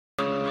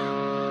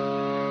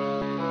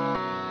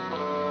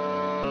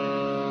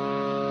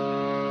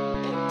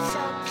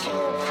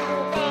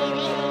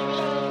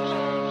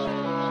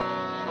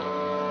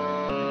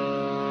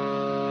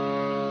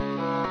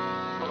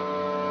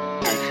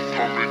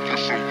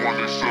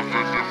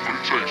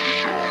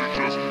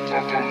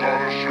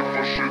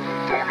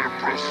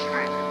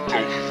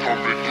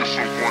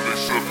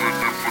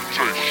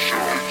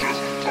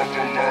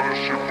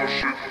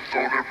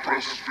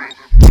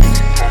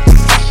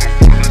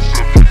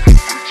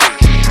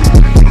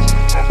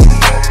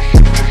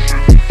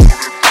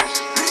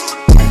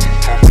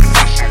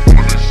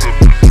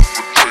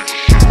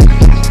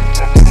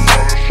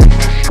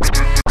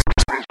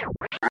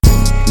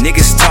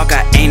Niggas talk,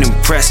 I ain't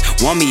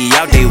impressed. Want me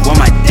out, they want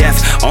my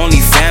death. Only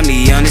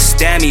family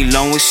understand me.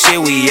 Long with shit,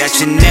 we at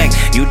your neck.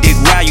 You dig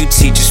right, you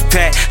teacher's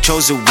pet.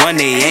 Chose the one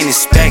they ain't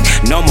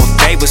expect. No more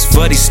favors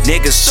for these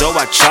niggas, so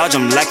I charge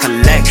them like a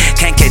leg.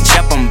 Can't catch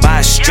up, I'm by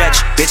a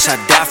stretch. Bitch, I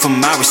die for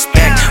my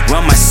respect.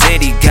 Run my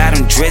city, got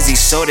them drizzy,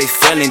 so they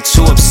feeling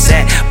too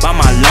upset. By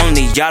my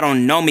lonely, y'all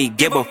don't know me.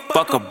 Give a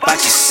fuck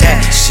about your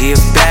set. She a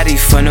baddie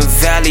from the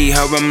valley,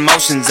 her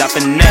emotions I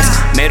finesse.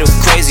 Made her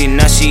crazy,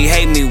 now she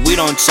hate me. We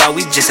don't talk,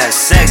 we just have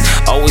sex.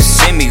 Always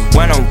send me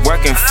when I'm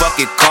working, fuck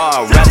it,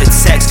 call, rather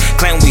text.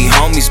 Claim we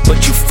homies,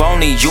 but you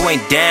phony, you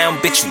ain't down,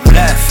 bitch, you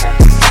left.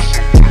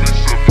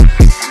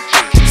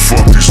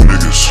 Fuck these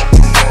niggas.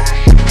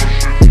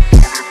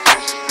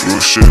 Real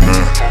shit,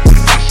 man.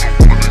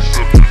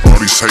 All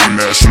these hating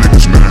ass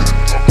niggas, man.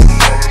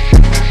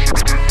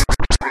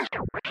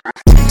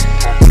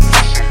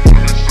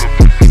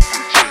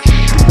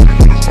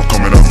 I'm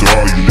coming after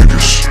all you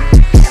niggas.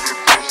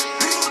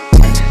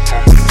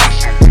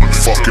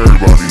 Fuck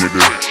everybody,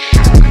 nigga.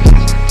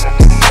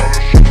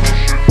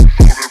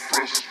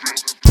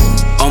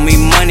 Owe me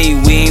money,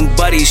 we ain't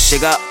buddies.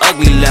 Shit got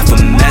ugly, left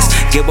a mess.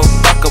 Give a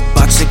fuck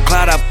about your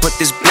clout, I put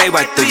this blade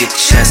right through your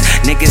chest.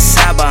 Niggas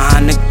hide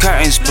behind the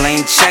curtains,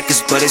 playing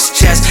checkers, but it's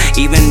chess.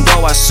 Even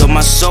though I sold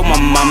my soul, my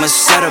mama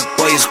said her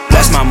boy is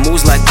blessed. My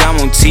moves like I'm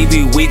on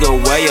TV, we go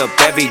way up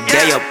every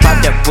day up.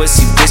 Pop that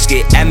pussy, bitch,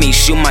 get at me,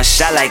 shoot my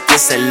shot like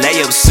it's a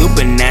layup.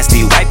 Super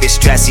nasty, wipe it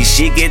stressy,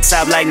 she get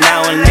top like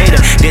now and later.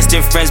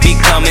 Distant friends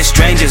becoming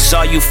strangers,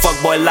 all you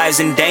fuckboy lives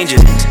in danger.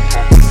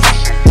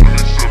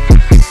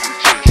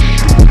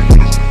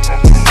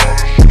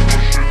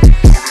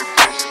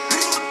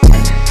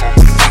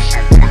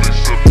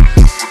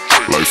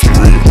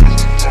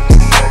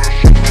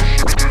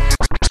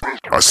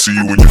 I see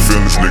you in your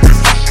feelings, nigga.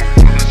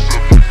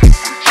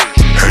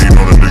 Hating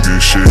on a nigga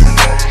and shit.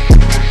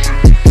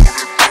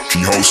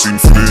 Can you hold seating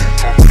for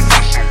me?